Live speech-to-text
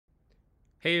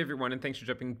Hey everyone, and thanks for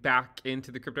jumping back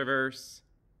into the Cryptoverse.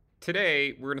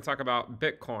 Today, we're going to talk about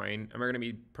Bitcoin, and we're going to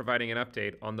be providing an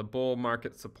update on the bull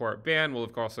market support band. We'll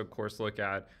also, of course, look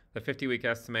at the 50-week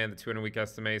estimate and the 200-week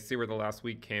estimate, see where the last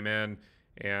week came in,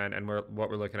 and what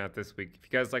we're looking at this week.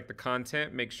 If you guys like the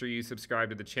content, make sure you subscribe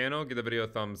to the channel, give the video a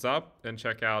thumbs up, and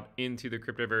check out Into the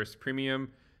Cryptoverse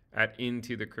Premium at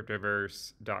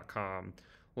intothecryptoverse.com.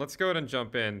 Let's go ahead and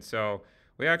jump in. So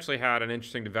we actually had an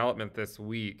interesting development this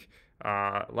week.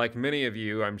 Like many of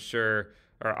you, I'm sure,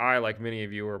 or I, like many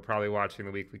of you, are probably watching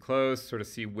the weekly close, sort of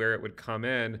see where it would come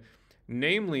in,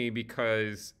 namely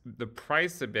because the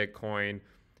price of Bitcoin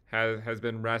has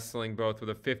been wrestling both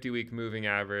with a 50-week moving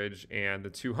average and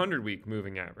the 200-week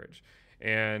moving average.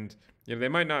 And they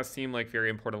might not seem like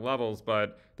very important levels,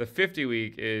 but the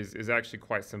 50-week is actually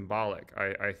quite symbolic,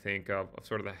 I think, of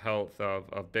sort of the health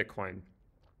of Bitcoin.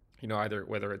 Either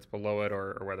whether it's below it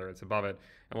or whether it's above it.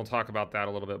 And we'll talk about that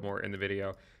a little bit more in the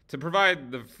video. To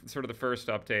provide the sort of the first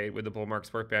update with the bull market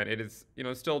support band, it is,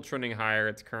 still trending higher.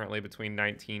 It's currently between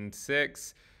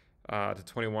 19.6 to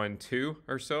 21.2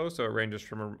 or so. So it ranges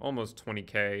from almost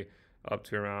 20K up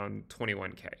to around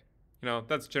 21K.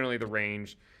 That's generally the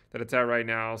range that it's at right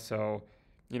now. So,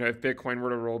 if Bitcoin were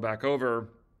to roll back over,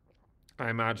 I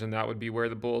imagine that would be where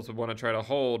the bulls would want to try to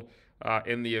hold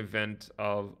in the event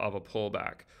of a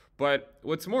pullback. But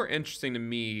what's more interesting to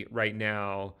me right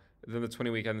now than the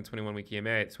 20-week and the 21-week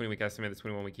EMA, 20-week estimate, the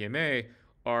 21-week EMA,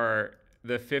 are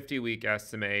the 50-week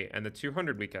estimate and the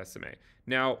 200-week estimate.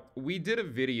 Now, we did a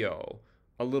video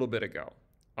a little bit ago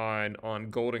on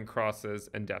golden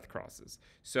crosses and death crosses.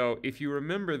 So if you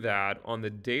remember that on the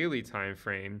daily time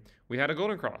frame, we had a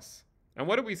golden cross. And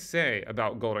what did we say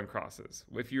about golden crosses?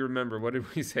 If you remember, what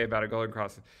did we say about a golden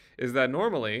cross? Is that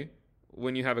normally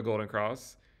when you have a golden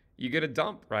cross, you get a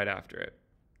dump right after it.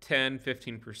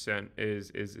 10-15%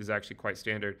 is actually quite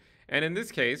standard. And in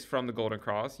this case, from the golden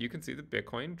cross, you can see that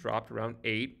Bitcoin dropped around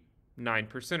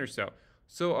 8-9% or so.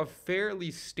 So a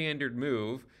fairly standard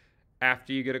move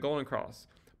after you get a golden cross.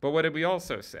 But what did we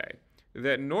also say?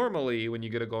 That normally when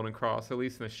you get a golden cross, at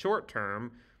least in the short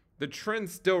term, the trend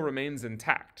still remains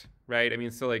intact, right? I mean,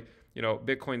 so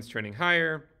Bitcoin's trending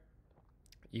higher,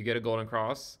 you get a golden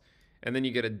cross, and then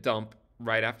you get a dump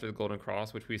right after the golden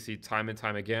cross, which we see time and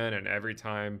time again. And every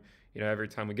time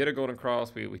we get a golden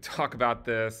cross, we talk about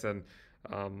this, and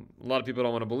a lot of people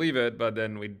don't want to believe it, but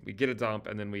then we get a dump,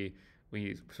 and then we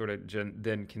sort of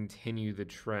then continue the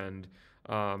trend.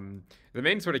 The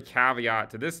main sort of caveat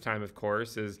to this time, of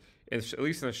course, is at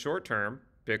least in the short term,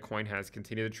 Bitcoin has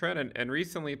continued the trend and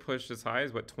recently pushed as high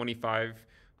as 25.2K,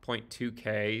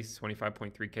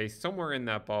 25.3K, somewhere in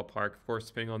that ballpark, of course,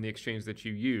 depending on the exchange that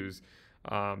you use.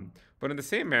 But in the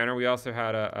same manner, we also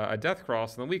had a death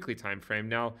cross in the weekly time frame.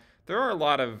 Now, there are a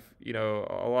lot of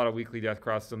weekly death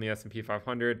crosses on the S&P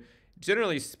 500.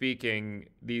 Generally speaking,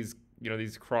 these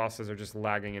crosses are just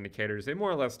lagging indicators. They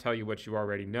more or less tell you what you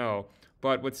already know.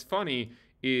 But what's funny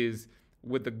is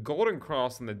with the golden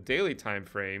cross in the daily time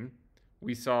frame,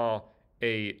 we saw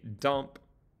a dump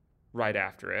right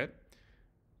after it.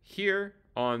 Here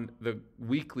on the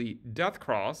weekly death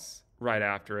cross right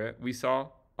after it, we saw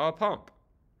a pump,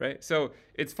 right? So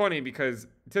it's funny because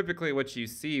typically what you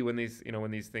see when these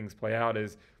things play out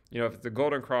is, if it's a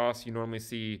golden cross, you normally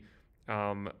see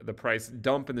the price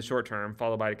dump in the short term,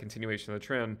 followed by a continuation of the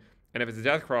trend. And if it's a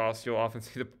death cross, you'll often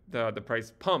see the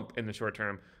price pump in the short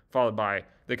term, followed by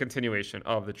the continuation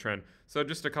of the trend. So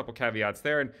just a couple caveats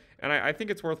there, and I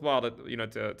think it's worthwhile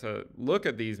to look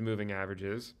at these moving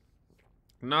averages.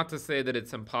 Not to say that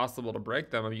it's impossible to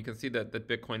break them. I mean, you can see that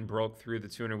Bitcoin broke through the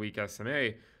 200-week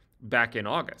SMA back in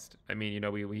August. I mean,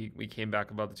 we came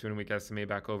back above the 200-week SMA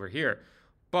back over here.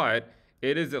 But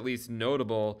it is at least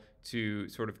notable to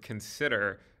sort of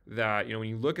consider that, when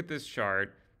you look at this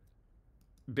chart,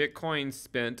 Bitcoin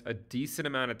spent a decent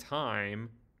amount of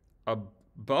time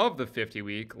above the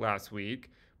 50-week last week,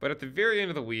 but at the very end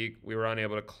of the week, we were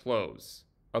unable to close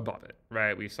above it,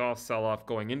 right? We saw a sell-off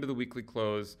going into the weekly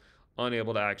close,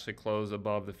 unable to actually close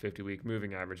above the 50-week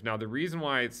moving average. Now, the reason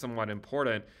why it's somewhat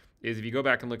important is if you go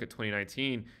back and look at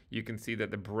 2019, you can see that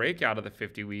the breakout of the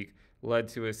 50-week led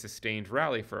to a sustained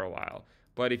rally for a while.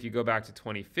 But if you go back to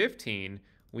 2015,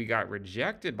 we got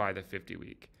rejected by the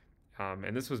 50-week.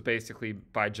 And this was basically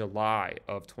by July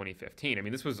of 2015. I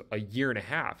mean, this was a year and a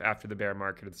half after the bear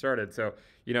market had started. So,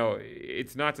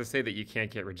 it's not to say that you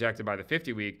can't get rejected by the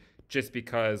 50-week just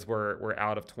because we're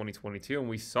out of 2022. And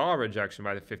we saw a rejection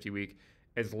by the 50-week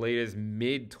as late as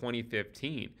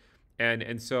mid-2015.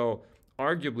 And so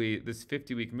arguably this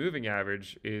 50-week moving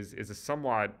average is a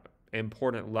somewhat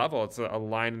important level. It's a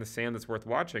line in the sand that's worth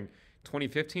watching.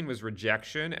 2015 was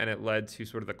rejection, and it led to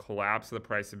sort of the collapse of the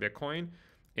price of Bitcoin.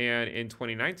 And in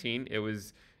 2019,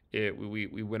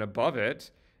 we went above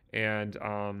it, and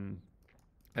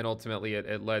ultimately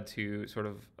it led to sort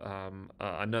of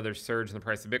another surge in the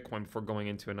price of Bitcoin before going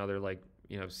into another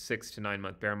 6 to 9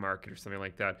 month bear market or something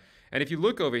like that. And if you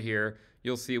look over here,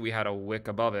 you'll see we had a wick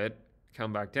above it,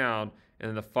 come back down, and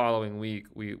then the following week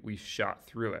we shot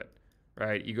through it,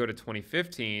 right? You go to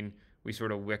 2015, we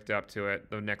sort of wicked up to it.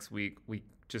 The next week we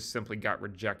just simply got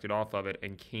rejected off of it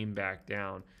and came back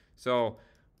down. So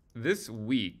this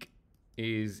week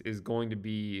is going to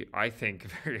be, I think, a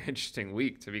very interesting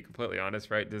week, to be completely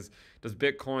honest, right? Does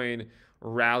Bitcoin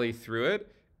rally through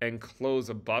it and close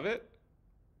above it,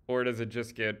 or does it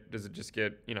just get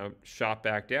shot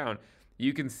back down?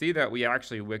 You can see that we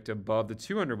actually wicked above the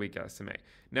 200-week SMA.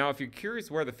 Now, if you're curious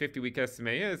where the 50-week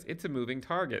SMA is, it's a moving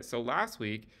target. So last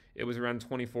week it was around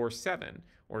 24.7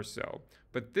 or so,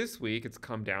 but this week it's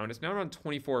come down. It's now around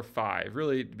 24.5,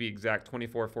 really to be exact,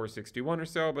 24.461 or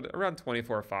so, but around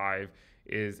 24.5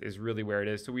 is really where it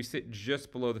is. So we sit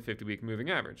just below the 50-week moving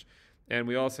average, and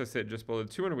we also sit just below the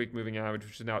 200-week moving average,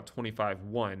 which is now at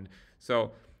 25.1.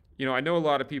 So I know a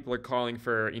lot of people are calling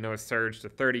for, a surge to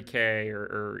 30K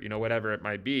or whatever it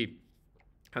might be.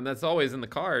 And that's always in the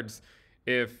cards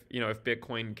if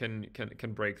Bitcoin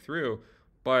can break through.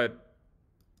 But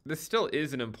this still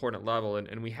is an important level,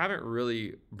 and we haven't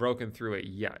really broken through it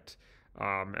yet.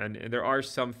 And there are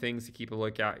some things to keep a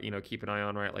look at, keep an eye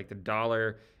on, right? Like the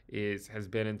dollar has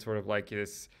been in sort of like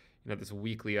this, this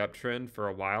weekly uptrend for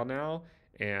a while now.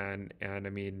 And I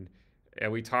mean, and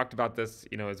we talked about this,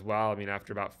 as well. I mean,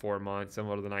 after about 4 months,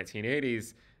 similar to the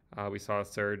 1980s, we saw a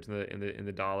surge in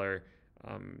the dollar.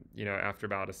 After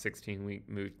about a 16-week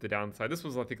move to the downside. This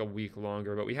was, I think, a week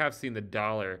longer, but we have seen the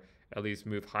dollar at least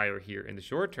move higher here in the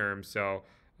short term. So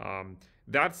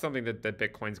that's something that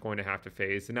Bitcoin's going to have to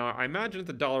face. And now I imagine if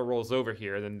the dollar rolls over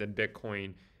here, then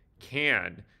Bitcoin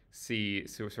can see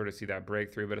that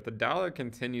breakthrough. But if the dollar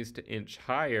continues to inch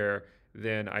higher,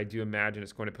 then I do imagine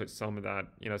it's going to put some of that,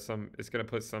 it's going to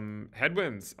put some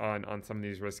headwinds on some of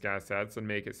these risk assets and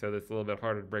make it so that it's a little bit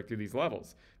harder to break through these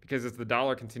levels. Because as the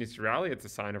dollar continues to rally, it's a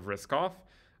sign of risk off,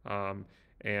 and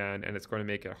it's going to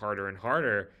make it harder and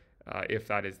harder if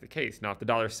that is the case. Now, if the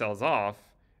dollar sells off,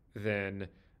 then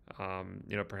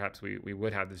perhaps we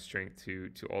would have the strength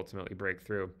to ultimately break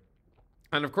through.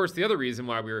 And of course, the other reason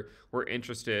why we're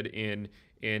interested in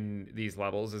these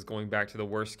levels is going back to the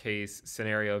worst case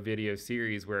scenario video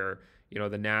series where the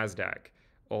Nasdaq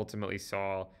ultimately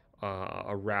saw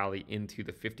a rally into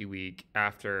the 50-week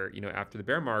after the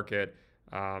bear market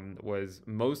was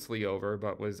mostly over,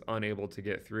 but was unable to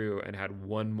get through and had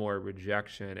one more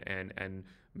rejection and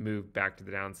moved back to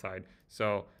the downside.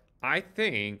 So I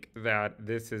think that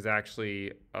this is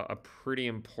actually a pretty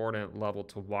important level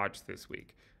to watch this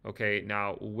week. Okay,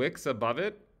 now wicks above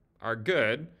it are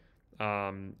good,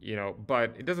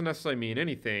 but it doesn't necessarily mean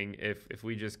anything if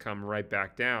we just come right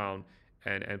back down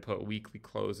and put weekly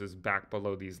closes back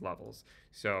below these levels.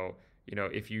 So,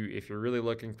 if you're really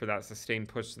looking for that sustained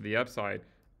push to the upside,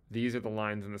 these are the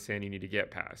lines in the sand you need to get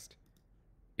past.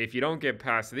 If you don't get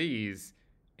past these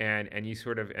and you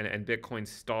and Bitcoin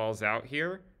stalls out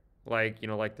here, like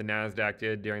the Nasdaq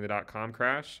did during the .com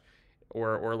crash,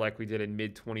 or like we did in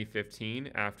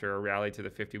mid-2015 after a rally to the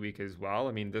 50-week as well.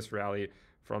 I mean, this rally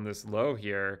from this low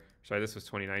here, sorry, this was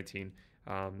 2019.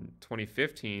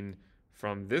 2015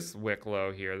 from this wick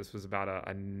low here, this was about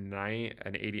a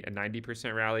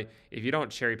 90% rally. If you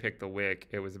don't cherry pick the wick,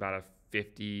 it was about a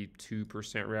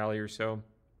 52% rally or so.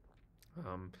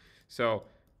 So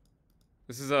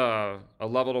this is a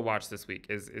level to watch this week.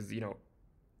 Is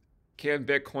can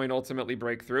Bitcoin ultimately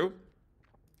break through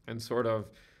and sort of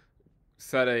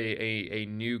set a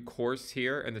new course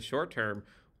here in the short term,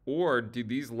 or do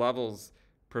these levels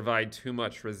provide too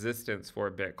much resistance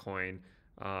for Bitcoin?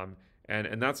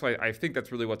 And that's why I think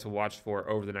that's really what to watch for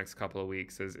over the next couple of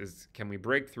weeks is can we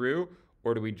break through,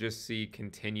 or do we just see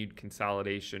continued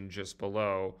consolidation just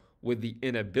below with the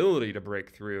inability to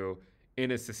break through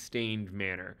in a sustained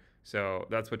manner? So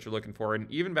that's what you're looking for. And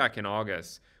even back in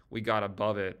August, we got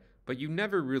above it, but you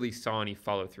never really saw any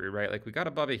follow through, right? Like we got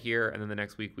above it here, and then the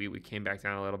next week we came back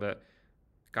down a little bit,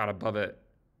 got above it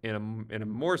in a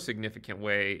more significant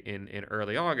way in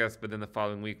early August, but then the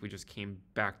following week we just came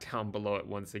back down below it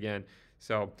once again.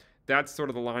 So that's sort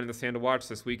of the line in the sand to watch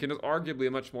this week, and is arguably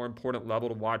a much more important level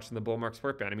to watch than the bull market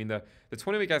support band. I mean, the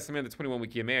 20-week SMA, the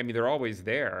 21-week EMA, I mean, they're always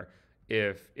there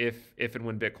if and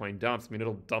when Bitcoin dumps. I mean,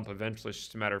 it'll dump eventually, it's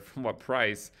just a matter from what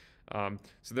price.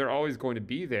 So they're always going to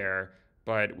be there,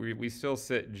 but we still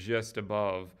sit just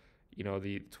above,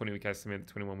 the 20-week SMA, the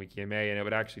 21-week EMA, and it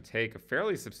would actually take a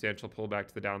fairly substantial pullback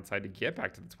to the downside to get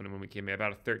back to the 21-week EMA,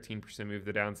 about a 13% move to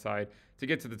the downside. To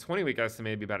get to the 20-week SMA,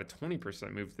 it'd be about a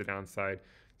 20% move to the downside.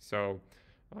 So,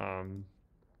 and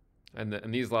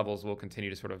these levels will continue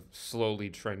to sort of slowly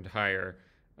trend higher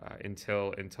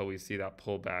until we see that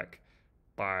pullback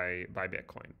by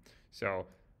Bitcoin. So,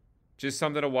 just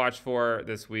something to watch for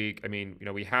this week. I mean,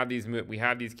 we have these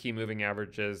key moving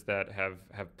averages that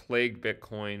have plagued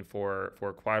Bitcoin for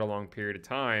quite a long period of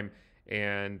time,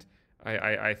 and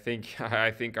I think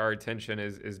our attention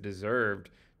is deserved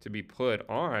to be put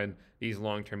on these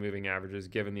long-term moving averages,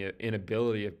 given the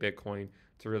inability of Bitcoin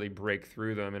to really break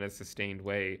through them in a sustained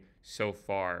way so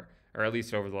far, or at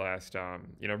least over the last,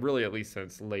 really at least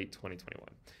since late 2021.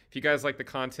 If you guys like the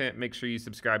content, make sure you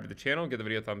subscribe to the channel, give the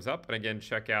video a thumbs up, and again,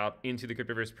 check out Into the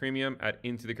Cryptoverse Premium at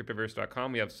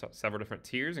intothecryptoverse.com. We have several different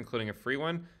tiers, including a free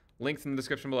one. Links in the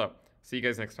description below. See you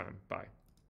guys next time. Bye.